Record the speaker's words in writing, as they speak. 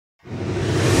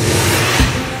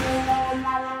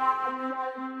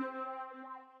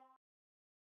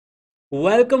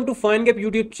Welcome to FindGap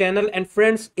YouTube channel, and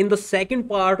friends, in the second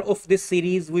part of this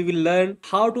series we will learn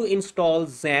how to install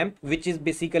XAMPP, which is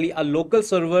basically a local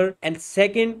server, and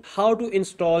second, how to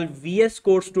install VS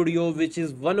Code Studio, which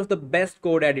is one of the best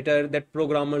code editor that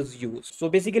programmers use. So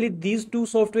basically these two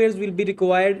softwares will be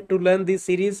required to learn this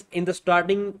series. In the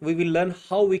starting we will learn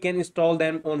how we can install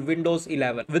them on Windows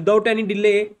 11. Without any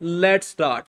delay, let's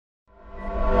start.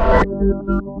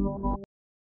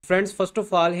 Friends, first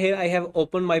of all, here I have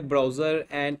opened my browser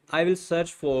and I will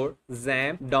search for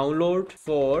XAMPP download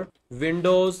for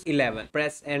Windows 11.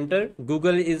 Press enter.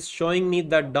 Google is showing me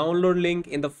the download link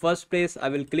in the first place. I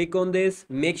will click on this.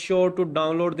 Make sure to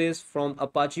download this from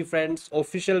Apache Friends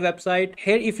official website.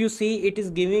 Here if you see, it is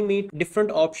giving me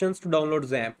different options to download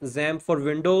XAMPP. XAMPP for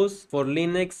Windows, for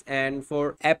Linux, and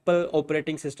for Apple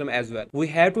operating system as well. We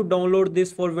have to download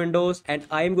this for Windows, and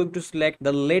I am going to select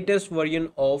the latest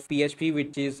version of PHP,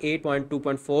 which is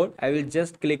 8.2.4. I will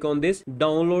just click on this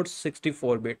download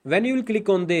 64-bit. When you will click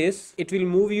on this, it will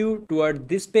move you toward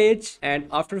this page, and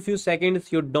after a few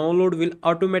seconds your download will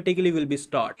automatically be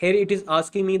start. Here it is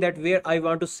asking me that where I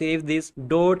want to save this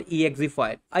 .exe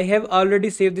file. I have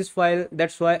already saved this file,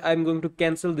 that's why I'm going to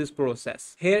cancel this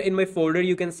process. Here in my folder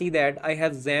you can see that I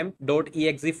have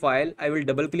XAMPP.exe file. I will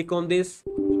double click on this,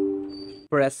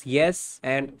 press yes,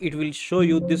 and it will show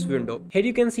you this window. Here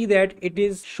you can see that it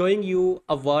is showing you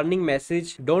a warning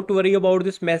message. Don't worry about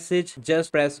this message,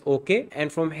 just press OK, and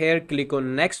from here click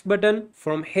on next button.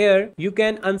 From here you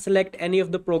can unselect any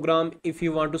of the program if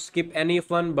you want to skip any of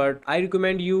one, but I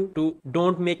recommend you to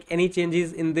don't make any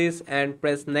changes in this and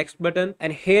press next button.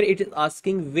 And here it is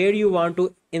asking where you want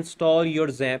to install your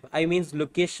XAMPP. I means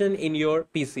location in your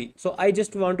PC. So I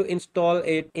just want to install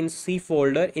it in C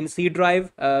folder, in C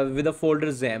drive, with a folder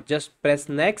XAMPP. Just press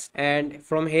next, and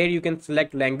from here you can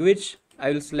select language.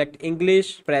 I will select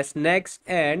English, press next,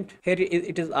 and here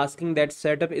it is asking that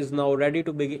setup is now ready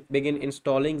to begin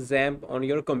installing XAMPP on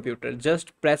your computer.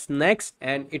 Just press next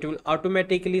and it will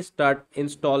automatically start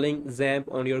installing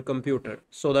XAMPP on your computer.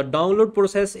 So the download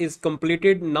process is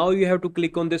completed. Now you have to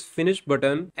click on this finish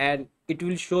button and it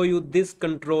will show you this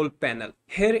control panel.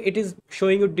 Here it is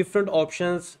showing you different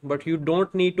options, but you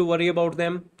don't need to worry about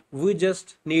them. We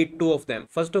just need two of them.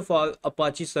 First of all,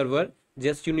 Apache server.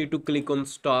 Just you need to click on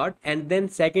start, and then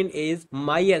second is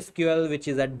MySQL, which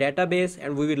is a database,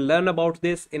 and we will learn about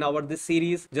this in this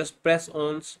series. Just press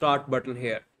on start button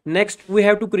here. Next, we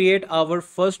have to create our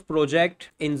first project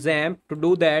in XAMPP. To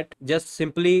do that, just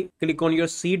simply click on your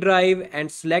C drive and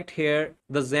select here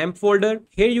the XAMPP folder.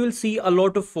 Here you will see a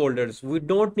lot of folders. We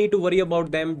don't need to worry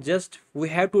about them. Just we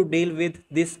have to deal with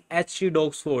this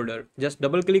htdocs folder. Just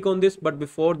double click on this, but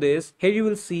before this, here you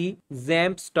will see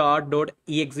XAMPP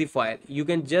start.exe file. You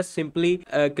can just simply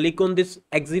click on this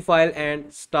exe file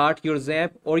and start your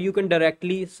XAMPP, or you can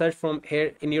directly search from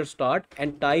here in your start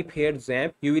and type here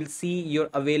XAMPP. You will see your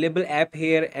available app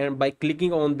here, and by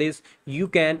clicking on this you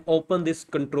can open this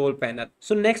control panel.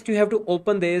 So next you have to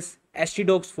open this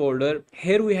htdocs folder.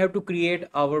 Here we have to create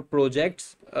our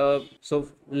projects. So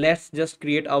let's just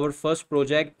create our first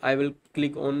project. I will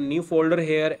click on new folder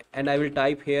here and I will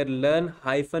type here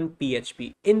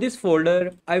learn-php. In this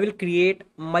folder I will create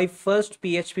my first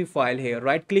PHP file. Here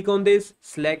right click on this,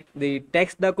 select the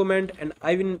text document, and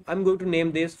I'm going to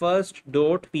name this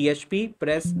first.php.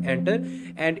 press enter,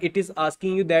 and it is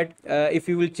asking you that if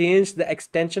you will change the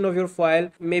extension of your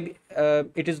file, maybe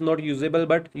it is not usable,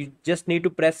 but you just need to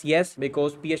press yes,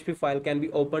 because PHP file can be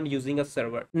opened using a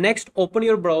server. Next, open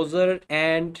your browser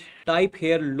and type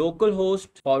here localhost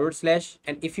 /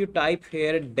 and if you type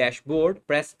here dashboard,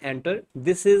 press enter.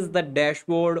 This is the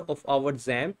dashboard of our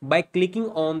XAMPP. By clicking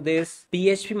on this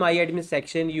PHP MyAdmin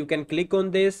section, you can click on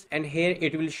this, and here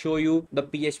it will show you the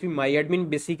PHP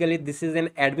MyAdmin. Basically this is an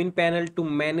admin panel to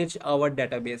manage our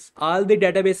database. All the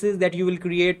databases that you will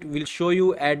create will show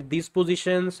you at these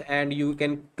positions, and you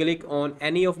can click on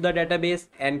any of the database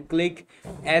and click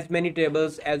as many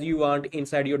tables as you want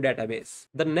inside your database.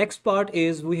 The next part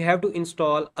is we have to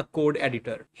install a code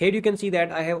editor. Here you can see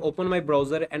that I have opened my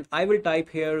browser and I will type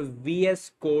here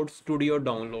VS Code Studio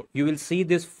download. You will see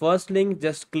this first link,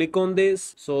 just click on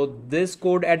this. So this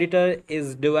code editor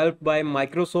is developed by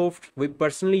Microsoft. We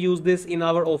personally use this in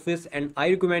our office, and I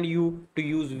recommend you to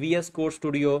use VS Code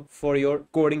Studio for your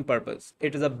coding purpose.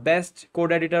 It is the best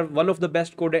code editor, one of the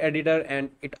best code editor, and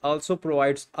it also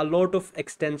provides a lot of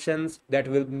extensions that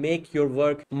will make your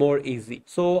work more easy.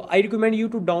 So I recommend you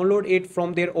to download it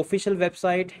from their official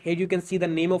website. Here you can see the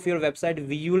name of your website,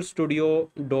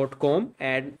 visualstudio.com,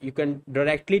 and you can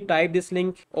directly type this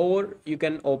link, or you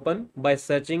can open by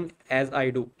searching as I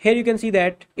do. Here you can see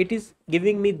that it is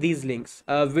giving me these links.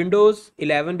 Windows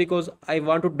 11, because I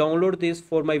want to download this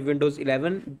for my Windows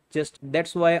 11. Just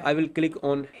that's why I will click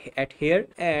on at here,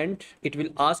 and it will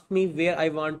ask me where I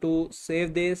want to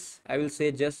save this. I will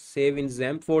say just save in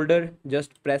XAMPP folder.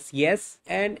 Just press yes,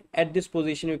 and at this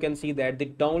position you can see that the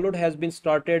download has been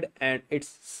started and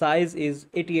its size is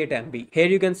 88 MB. Here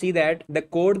you can see that the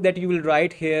code that you will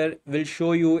write here will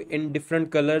show you in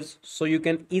different colors, so you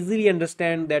can easily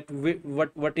understand that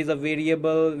what is a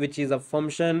variable, which is a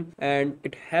function, and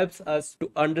it helps us to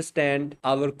understand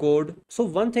our code. So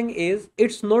one thing is,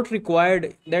 it's not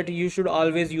required that you should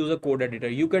always use a code editor.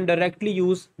 You can directly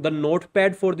use the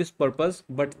notepad for this purpose,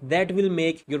 but that will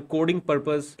make your coding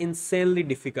purpose insanely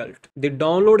difficult. The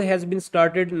download has been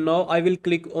started. Now I will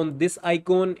click on this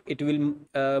icon. It will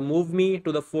move me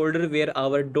to the folder where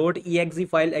our .exe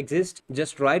file exists.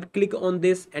 Just right click on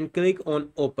this and click on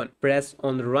open. Press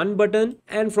on the run button,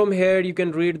 and from here you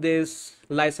can read this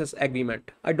license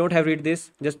agreement. I don't have read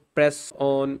this. Just press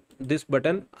on this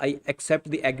button. I accept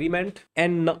the agreement,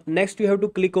 and next you have to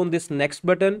click on this next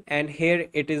button, and here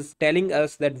it is telling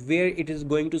us that where it is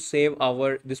going to save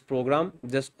our this program.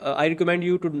 Just I recommend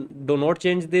you to do not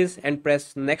change this and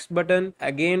press next button.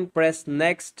 Again press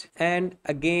next, and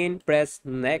again press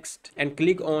next, and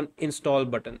click on install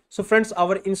button. So friends,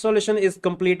 our installation is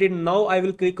completed. Now I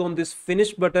will click on this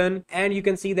finish button, and you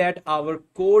can see that our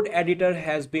code editor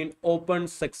has been opened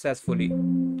successfully.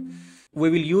 We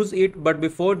will use it, but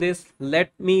before this,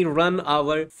 let me run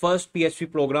our first PHP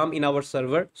program in our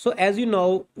server. So as you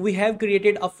know, we have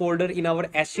created a folder in our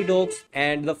htdocs,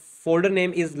 and the folder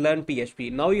name is learn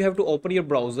PHP. Now you have to open your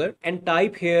browser and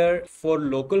type here for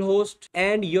localhost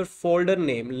and your folder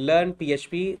name learn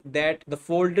PHP, that the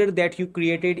folder that you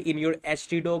created in your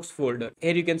htdocs folder.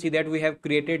 Here you can see that we have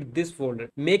created this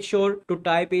folder. Make sure to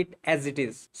type it as it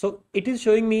is. So it is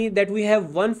showing me that we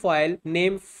have one file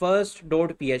named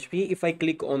first.php. If I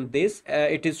click on this,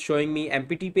 it is showing me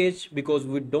empty page because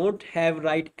we don't have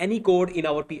write any code in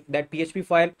our that PHP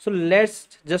file. So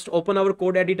let's just open our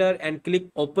code editor and click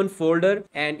open folder,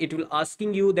 and it will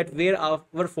asking you that where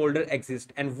our folder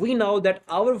exists, and we know that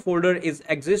our folder is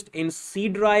exist in C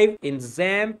drive, in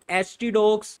XAMPP,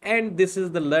 htdocs, and this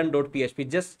is the learn.php.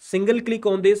 Just single click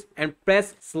on this and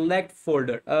press select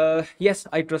folder. Yes,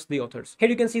 I trust the authors. Here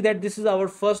you can see that this is our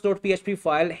first.php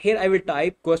file. Here I will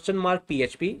type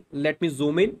 $PHP. Let me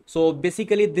zoom in. So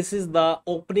basically this is the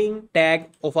opening tag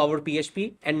of our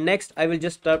PHP, and next I will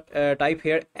just type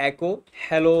here echo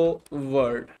hello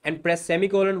world and press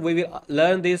semicolon. We will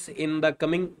learn this in the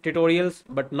coming tutorials,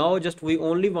 but now just we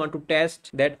only want to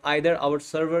test that either our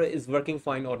server is working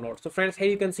fine or not. So friends, here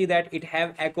you can see that it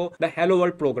have echo the hello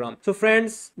world program. So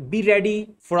friends, be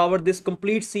ready for our this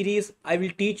complete series. I will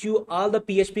teach you all the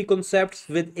PHP concepts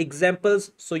with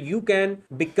examples, so you can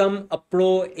become a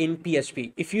pro in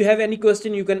PHP. If you have any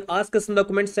question, you can ask us in the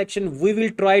comment section. We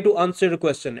will try to answer your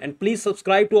question, and please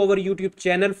subscribe to our YouTube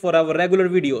channel for our regular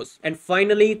videos. And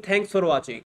finally, thanks for watching.